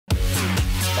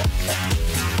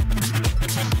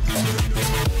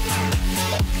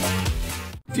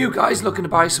you guys looking to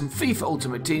buy some FIFA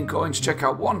Ultimate Team coins, check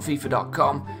out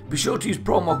onefifa.com. Be sure to use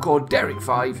promo code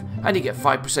Derek5 and you get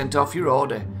 5% off your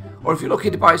order. Or if you're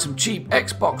looking to buy some cheap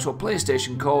Xbox or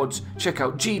PlayStation codes, check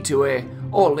out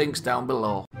G2A, all links down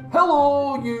below.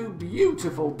 Hello you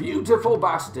beautiful, beautiful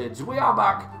bastards. We are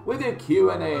back with a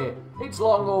Q&A. It's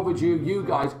long overdue. You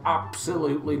guys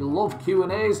absolutely love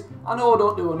Q&As. I know I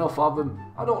don't do enough of them.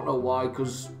 I don't know why,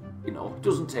 because, you know, it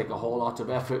doesn't take a whole lot of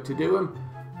effort to do them.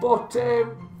 But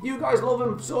you guys love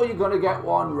them, so you're going to get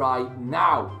one right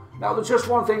now. Now, there's just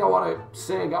one thing I want to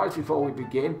say, guys, before we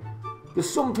begin. There's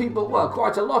some people, well,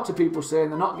 quite a lot of people saying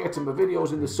they're not getting my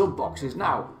videos in the sub boxes.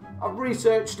 Now, I've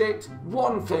researched it.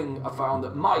 One thing I found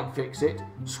that might fix it.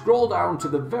 Scroll down to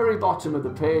the very bottom of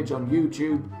the page on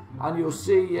YouTube and you'll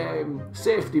see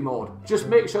safety mode. Just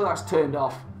make sure that's turned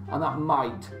off and that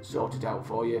might sort it out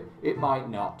for you. It might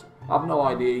not. I've no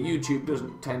idea. YouTube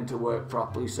doesn't tend to work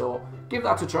properly, so give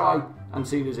that a try and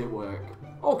see does it work.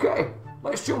 Okay,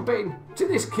 let's jump in to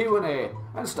this Q&A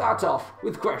and start off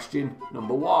with question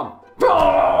number 1.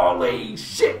 Holy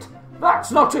shit!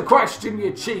 That's not a question,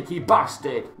 you cheeky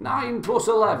bastard. 9 plus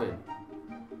 11.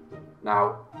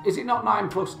 Now, is it not 9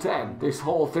 plus 10? This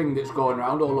whole thing that's going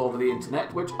around all over the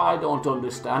internet, which I don't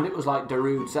understand. It was like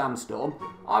Darude Sandstorm.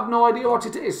 I've no idea what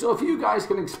it is, so if you guys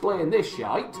can explain this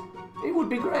shite, it would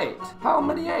be great. How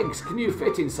many eggs can you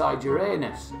fit inside your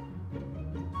anus?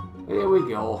 Here we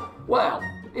go. Well,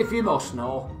 if you must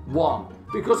know, 1.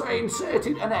 Because I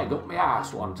inserted an egg up my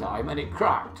arse one time and it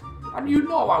cracked. And you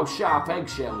know how sharp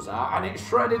eggshells are, and it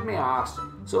shredded my arse.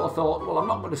 So I thought, well, I'm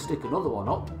not going to stick another one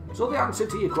up. So the answer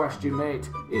to your question, mate,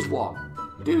 is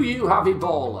 1. Do you have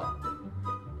Ebola?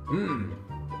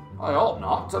 I hope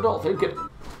not. I don't think it...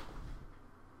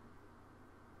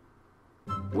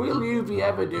 Will you be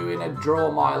ever doing a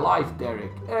Draw My Life,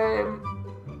 Derek?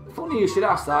 Funny you should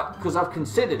ask that, because I've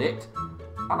considered it,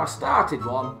 and I started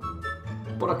one,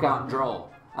 but I can't draw.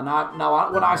 And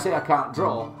when I say I can't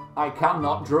draw, I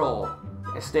cannot draw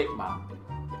a stickman.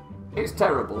 It's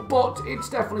terrible, but it's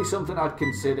definitely something I'd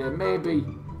consider. Maybe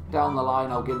down the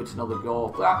line I'll give it another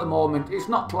go. But at the moment, it's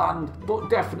not planned, but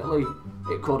definitely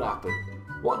it could happen.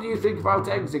 What do you think about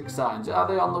exit signs? Are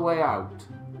they on the way out?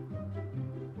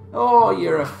 Oh,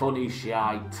 you're a funny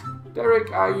shite.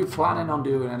 Derek, are you planning on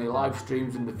doing any live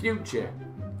streams in the future?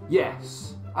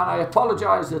 Yes, and I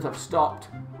apologise that I've stopped.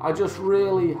 I just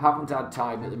really haven't had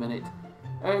time at the minute.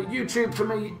 YouTube for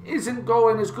me isn't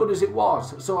going as good as it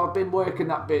was, so I've been working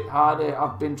that bit harder.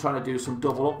 I've been trying to do some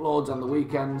double uploads on the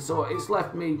weekends, so it's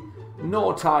left me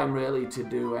no time really to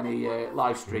do any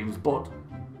live streams, but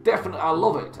definitely I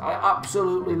love it. I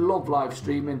absolutely love live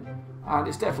streaming, and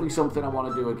it's definitely something I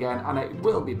want to do again, and it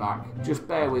will be back. Just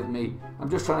bear with me. I'm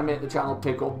just trying to make the channel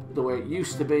pick up the way it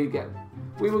used to be.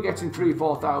 We were getting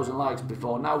 3,000-4,000 likes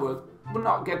before. Now we're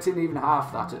not getting even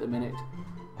half that at the minute.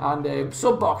 And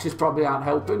sub boxes probably aren't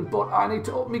helping, but I need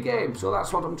to up my game, so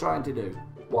that's what I'm trying to do.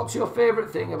 What's your favourite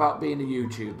thing about being a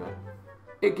YouTuber?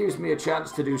 It gives me a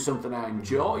chance to do something I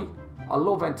enjoy. I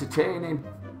love entertaining.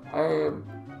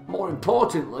 More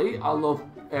importantly, I love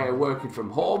working from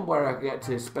home, where I get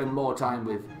to spend more time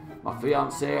with my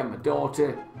fiancée and my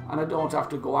daughter, and I don't have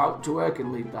to go out to work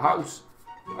and leave the house.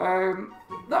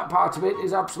 That part of it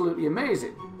is absolutely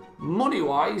amazing.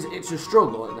 Money-wise, it's a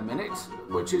struggle at the minute,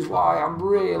 which is why I'm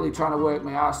really trying to work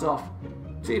my ass off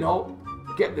to, you know,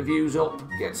 get the views up,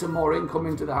 get some more income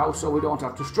into the house so we don't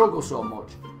have to struggle so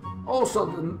much. Also,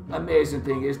 the amazing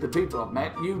thing is the people I've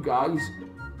met, you guys,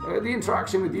 the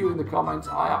interaction with you in the comments,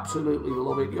 I absolutely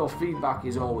love it. Your feedback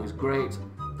is always great.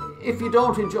 If you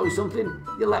don't enjoy something,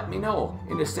 you let me know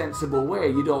in a sensible way.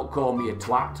 You don't call me a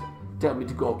twat, tell me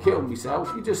to go kill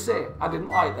myself. You just say, I didn't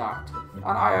like that.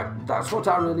 And that's what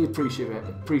I really appreciate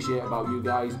about you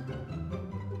guys.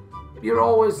 You're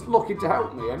always looking to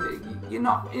help me, and you're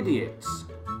not idiots.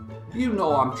 You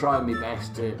know I'm trying my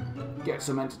best to get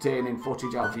some entertaining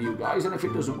footage out for you guys, and if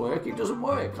it doesn't work, it doesn't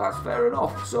work. That's fair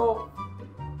enough. So,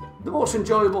 the most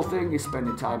enjoyable thing is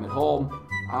spending time at home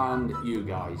and you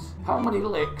guys. How many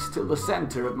licks to the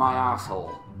centre of my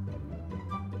asshole?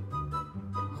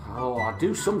 Oh, I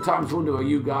do sometimes wonder where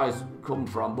you guys come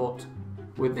from, but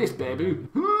with this baby,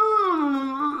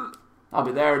 I'll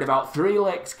be there in about 3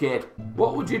 licks, kid.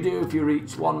 What would you do if you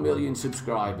reached 1 million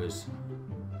subscribers?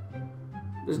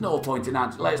 There's no point in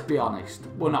answering. Let's be honest.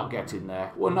 We're not getting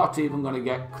there. We're not even going to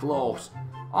get close.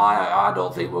 I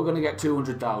don't think we're going to get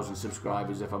 200,000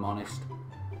 subscribers, if I'm honest.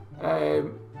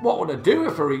 What would I do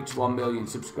if I reached 1 million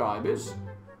subscribers?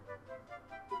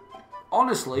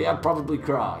 Honestly, I'd probably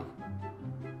cry.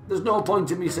 There's no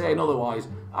point in me saying otherwise.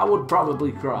 I would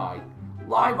probably cry.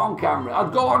 Live on camera.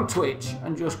 I'd go on Twitch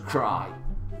and just cry.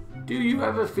 Do you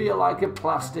ever feel like a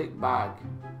plastic bag?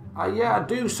 Yeah, I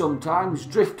do sometimes,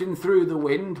 drifting through the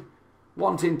wind,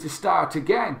 wanting to start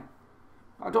again.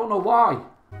 I don't know why.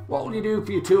 What will you do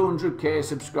for your 200k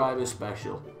subscriber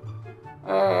special?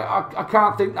 I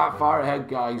can't think that far ahead,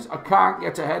 guys. I can't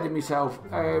get ahead of myself.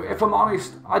 If I'm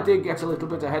honest, I did get a little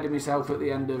bit ahead of myself at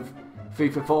the end of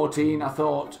FIFA 14. I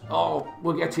thought, oh,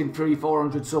 we're getting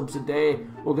 300-400 subs a day.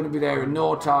 We're going to be there in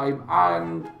no time.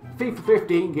 And FIFA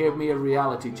 15 gave me a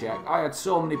reality check. I had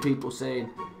so many people saying,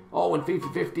 oh, when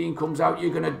FIFA 15 comes out, you're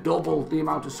going to double the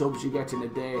amount of subs you get in a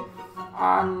day.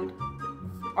 And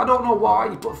I don't know why,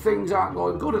 but things aren't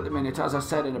going good at the minute, as I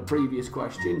said in a previous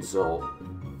question. So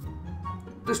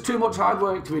there's too much hard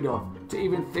work to be done to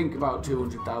even think about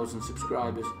 200,000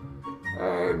 subscribers.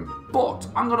 But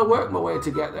I'm going to work my way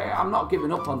to get there. I'm not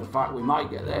giving up on the fact we might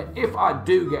get there. If I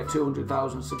do get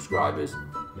 200,000 subscribers,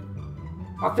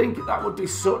 I think that would be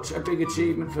such a big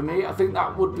achievement for me. I think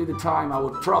that would be the time I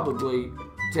would probably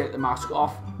take the mask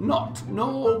off. No,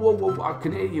 I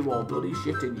can hear you all bloody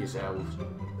shitting yourselves.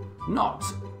 Not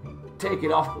take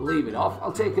it off, leave it off.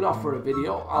 I'll take it off for a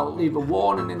video. I'll leave a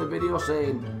warning in the video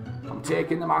saying I'm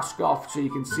taking the mask off so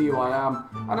you can see who I am.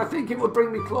 And I think it would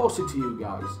bring me closer to you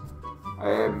guys.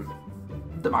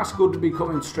 The mask would be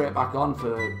coming straight back on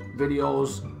for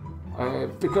videos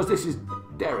because this is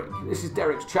Derek. This is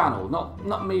Derek's channel,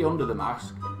 not me under the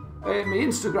mask. My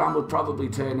Instagram would probably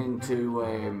turn into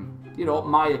you know,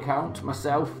 my account,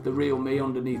 myself, the real me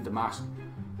underneath the mask.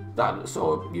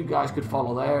 So you guys could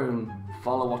follow there and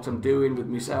follow what I'm doing with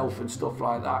myself and stuff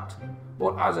like that.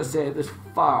 But as I say, there's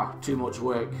far too much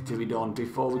work to be done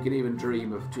before we can even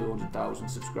dream of 200,000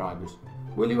 subscribers.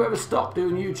 Will you ever stop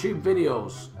doing YouTube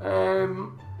videos?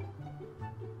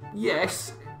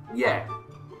 Yes, yeah.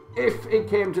 If it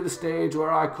came to the stage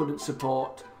where I couldn't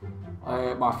support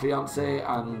my fiance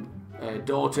and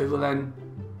daughter, well then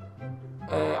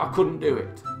I couldn't do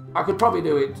it. I could probably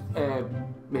do it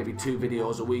maybe 2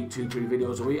 videos a week, 2-3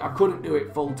 videos a week. I couldn't do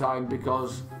it full time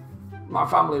because my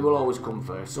family will always come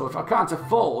first. So if I can't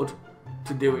afford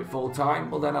to do it full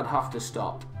time, well then I'd have to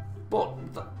stop. But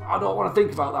I don't want to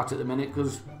think about that at the minute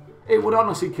because it would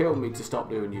honestly kill me to stop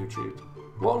doing YouTube.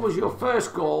 What was your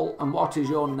first goal and what is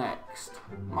your next?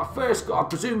 My first goal, I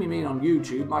presume you mean on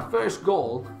YouTube, my first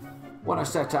goal when I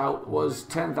set out was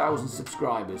 10,000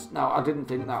 subscribers. Now, I didn't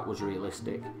think that was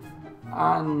realistic.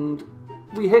 And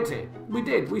we hit it. We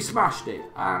did. We smashed it.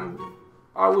 And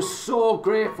I was so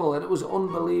grateful and it was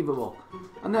unbelievable.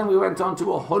 And then we went on to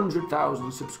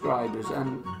 100,000 subscribers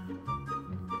and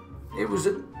it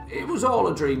was all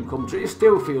a dream come true. It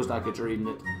still feels like a dream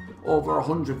that over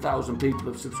 100,000 people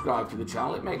have subscribed to the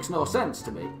channel. It makes no sense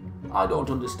to me. I don't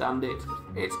understand it.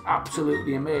 It's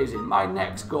absolutely amazing. My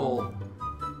next goal,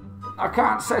 I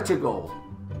can't set a goal.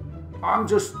 I'm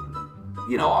just,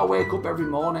 you know, I wake up every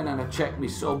morning and I check my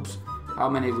subs, how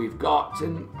many we've got,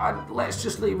 and let's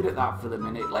just leave it at that for the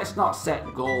minute. Let's not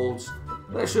set goals.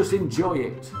 Let's just enjoy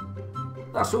it.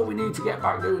 That's what we need to get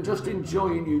back doing, just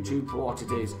enjoying YouTube for what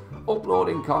it is.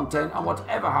 Uploading content, and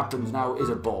whatever happens now is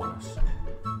a bonus.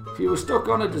 If you were stuck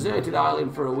on a deserted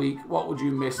island for a week, what would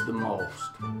you miss the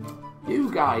most?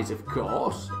 You guys, of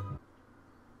course.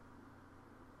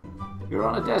 You're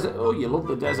on a desert... Oh, you love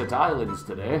the desert islands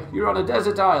today. You're on a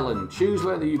desert island. Choose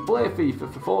whether you play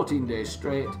FIFA for 14 days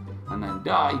straight and then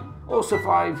die, or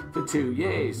survive for 2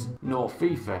 years. No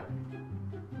FIFA.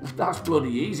 That's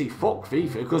bloody easy. Fuck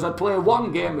FIFA, because I'd play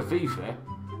 1 game of FIFA,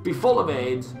 be full of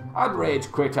AIDS, I'd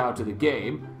rage quit out of the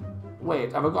game.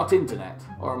 Wait, have I got internet?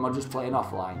 Or am I just playing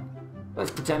offline?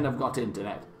 Let's pretend I've got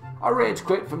internet. I rage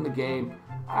quit from the game,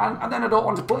 and then I don't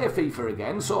want to play FIFA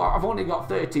again, so I've only got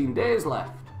 13 days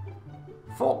left.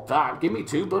 Fuck that, give me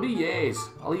 2 bloody years.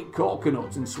 I'll eat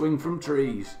coconuts and swing from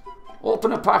trees.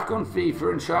 Open a pack on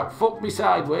FIFA and shout, fuck me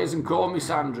sideways and call me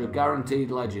Sandra,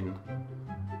 guaranteed legend.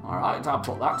 Alright, I'll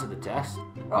put that to the test.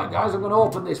 Right guys, I'm going to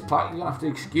open this pack. You're going to have to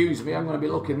excuse me, I'm going to be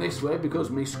looking this way because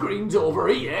my screen's over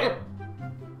here.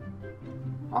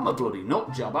 I'm a bloody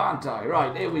nut job, aren't I?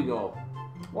 Right, here we go.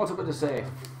 What am I to say?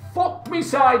 Fuck me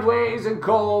sideways and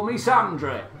call me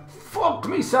Sandra. Fuck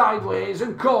me sideways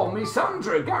and call me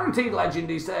Sandra. Guaranteed legend,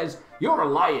 he says. You're a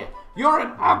liar. You're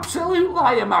an absolute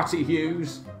liar, Matty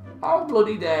Hughes. How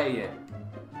bloody dare you?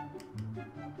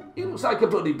 He looks like a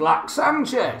bloody Black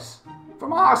Sanchez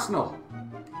from Arsenal.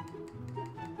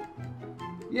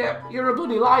 Yep, you're a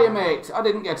bloody liar, mate. I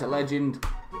didn't get a legend.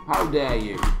 How dare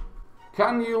you?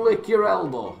 Can you lick your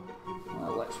elbow?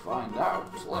 Well, let's find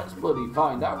out. Let's bloody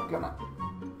find out, can I?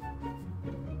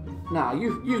 Nah,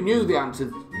 you knew the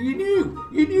answer. You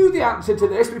knew the answer to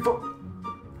this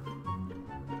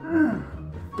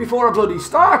before I bloody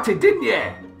started, didn't you?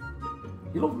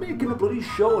 You love making a bloody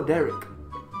show, Derek.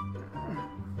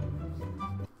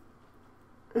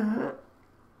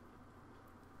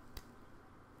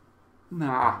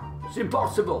 Nah, it's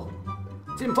impossible.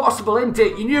 It's impossible, isn't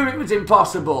it? You knew it was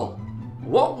impossible.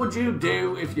 What would you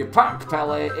do if you packed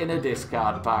Pele in a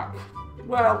discard pack?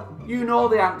 Well, you know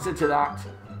the answer to that.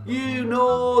 You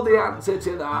know the answer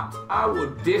to that. I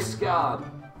would discard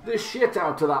the shit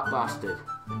out of that bastard.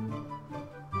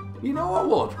 You know I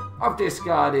would. I've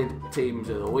discarded teams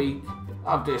of the week.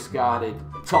 I've discarded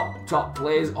top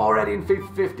players. Already in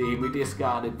 50-15 we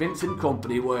discarded Vincent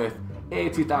Kompany worth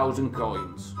 80,000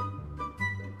 coins.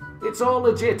 It's all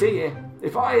legit here.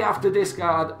 If I have to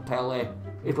discard Pele,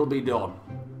 it'll be done.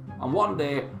 And one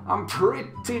day, I'm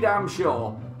pretty damn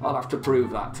sure I'll have to prove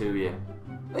that to you.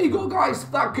 There you go, guys.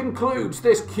 That concludes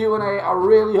this Q&A. I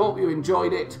really hope you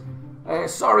enjoyed it.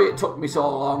 Sorry it took me so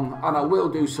long, and I will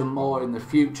do some more in the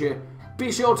future.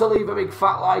 Be sure to leave a big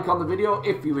fat like on the video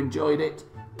if you enjoyed it.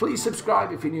 Please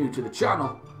subscribe if you're new to the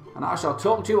channel, and I shall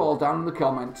talk to you all down in the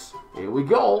comments. Here we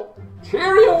go.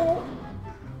 Cheerio!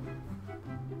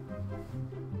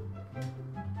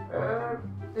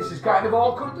 This is kind of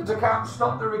awkward that I can't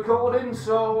stop the recording,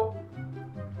 so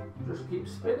just keep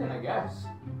spinning, I guess.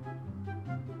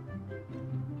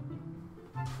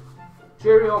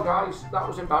 Cheerio, guys. That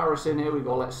was embarrassing. Here we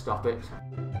go. Let's stop it.